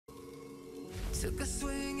Took a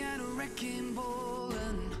swing at a wrecking ball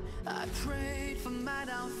and I prayed for my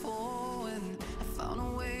downfall, and I found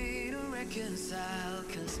a way to reconcile,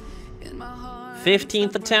 'cause in my heart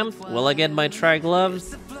 15th attempt. Will I get my tri gloves?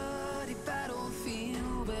 it's a bloody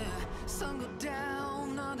battlefield where sun go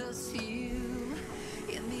down, others heal.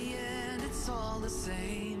 In the end, it's all the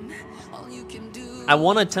same. All you can do. I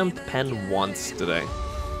want to attempt pen once today.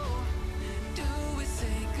 do is say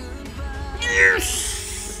goodbye.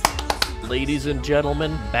 Yes! Ladies and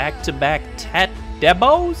gentlemen, back-to-back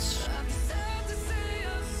Debos?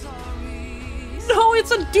 No,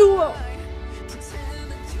 it's a duo!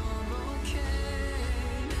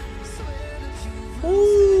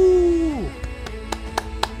 Ooh!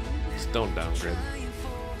 Just don't downgrade.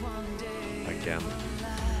 Again.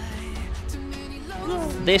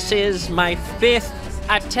 This is my 5th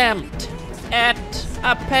attempt at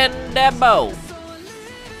a pen Debo.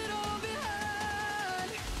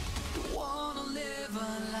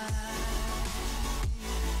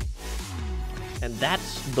 And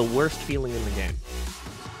that's the worst feeling in the game.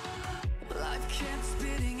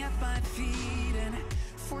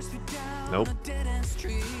 Nope.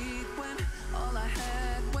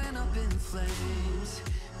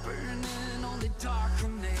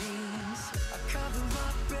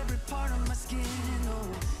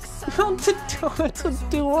 It's a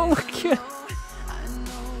duo again.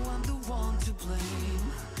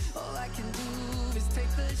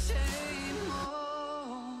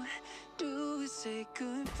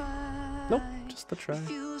 Nope, just the try.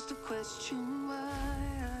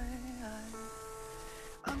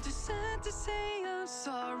 I'm just sad to say I'm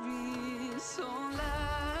sorry, so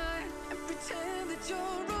lie and pretend that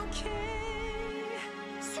you're okay.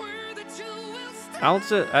 Swear that you will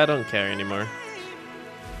stay. I don't care anymore.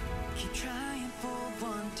 Keep trying for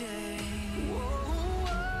one day.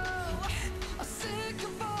 I'm sick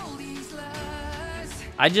of all these lies.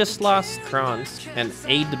 I just lost Crons and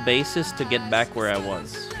 8 bases to get back where I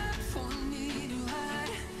was.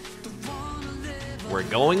 We're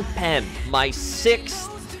going pen. My 6th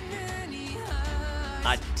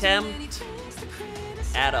attempt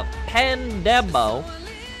at a pen Debo.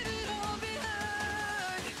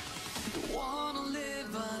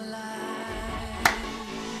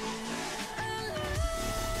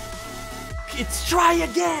 It's try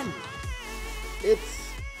again. It's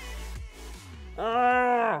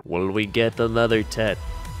will we get another Tet?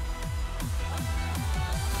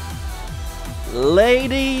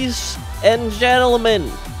 Ladies and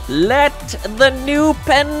gentlemen, let the new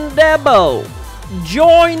pen Debo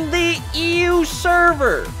join the EU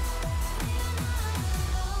server.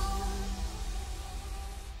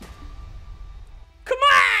 Come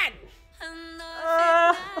on!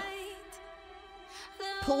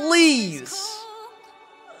 Please.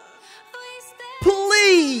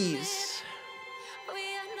 Please.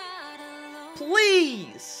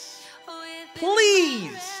 Please.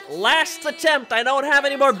 Please. Last attempt. I don't have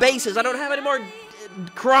any more bases. I don't have any more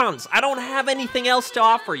crons. I don't have anything else to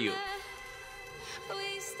offer you.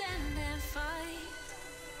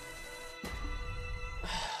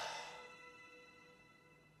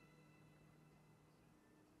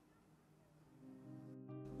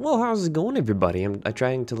 Well, how's it going, everybody? I'm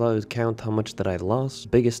trying to count how much that I lost.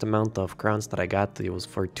 Biggest amount of crowns that I got, it was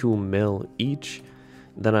for 2 mil each.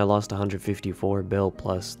 Then I lost 154 bill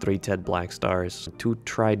plus 3 Ted Black Stars, 2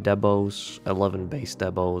 tri Debos, 11 base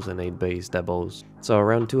Debos, and 8 base Debos. So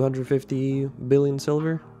around 250 billion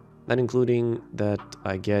silver. That including that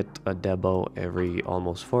I get a Debo every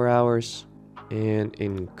almost 4 hours. And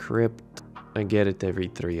in Crypt, I get it every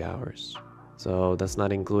 3 hours. So that's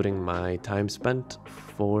not including my time spent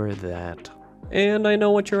for that. And I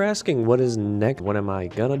know what you're asking, what is next? What am I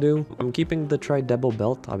gonna do? I'm keeping the Tri-Debo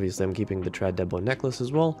belt, obviously I'm keeping the Tri-Debo necklace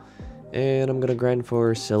as well. And I'm gonna grind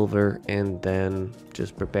for silver and then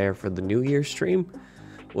just prepare for the New Year stream,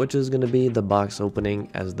 which is gonna be the box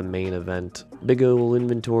opening as the main event. Big ol'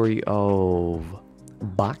 inventory of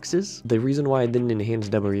boxes. The reason why I didn't enhance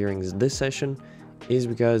Debo earrings this session is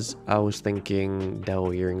because I was thinking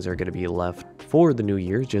Debo earrings are gonna be left for the New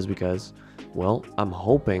Year, just because, well, I'm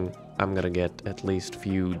hoping I'm gonna get at least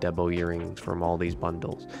few Debo earrings from all these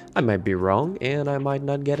bundles. I might be wrong, and I might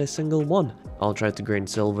not get a single one. I'll try to grind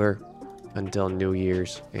silver until New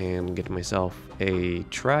Year's and get myself a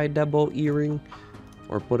Tri-Debo earring,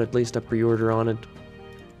 or put at least a pre-order on it,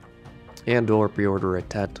 and or pre-order a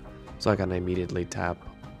Tet, so I can immediately tap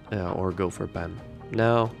or go for pen.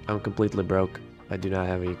 Now, I'm completely broke. I do not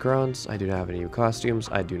have any crowns, I do not have any costumes,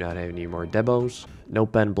 I do not have any more Debos. No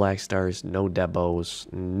pen Black Stars, no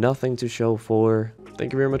Debos, nothing to show for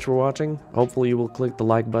thank you very much for watching. Hopefully you will click the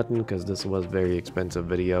like button because this was a very expensive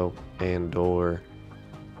video and or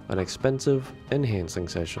an expensive enhancing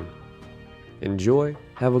session. Enjoy,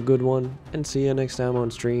 have a good one, and see you next time on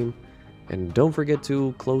stream. And don't forget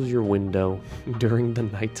to close your window during the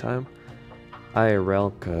nighttime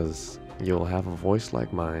IRL, because you'll have a voice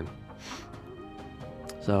like mine.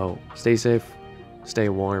 So stay safe, stay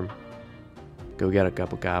warm, go get a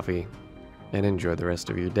cup of coffee, and enjoy the rest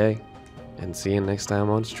of your day. And see you next time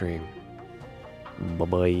on stream. Bye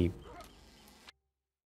bye.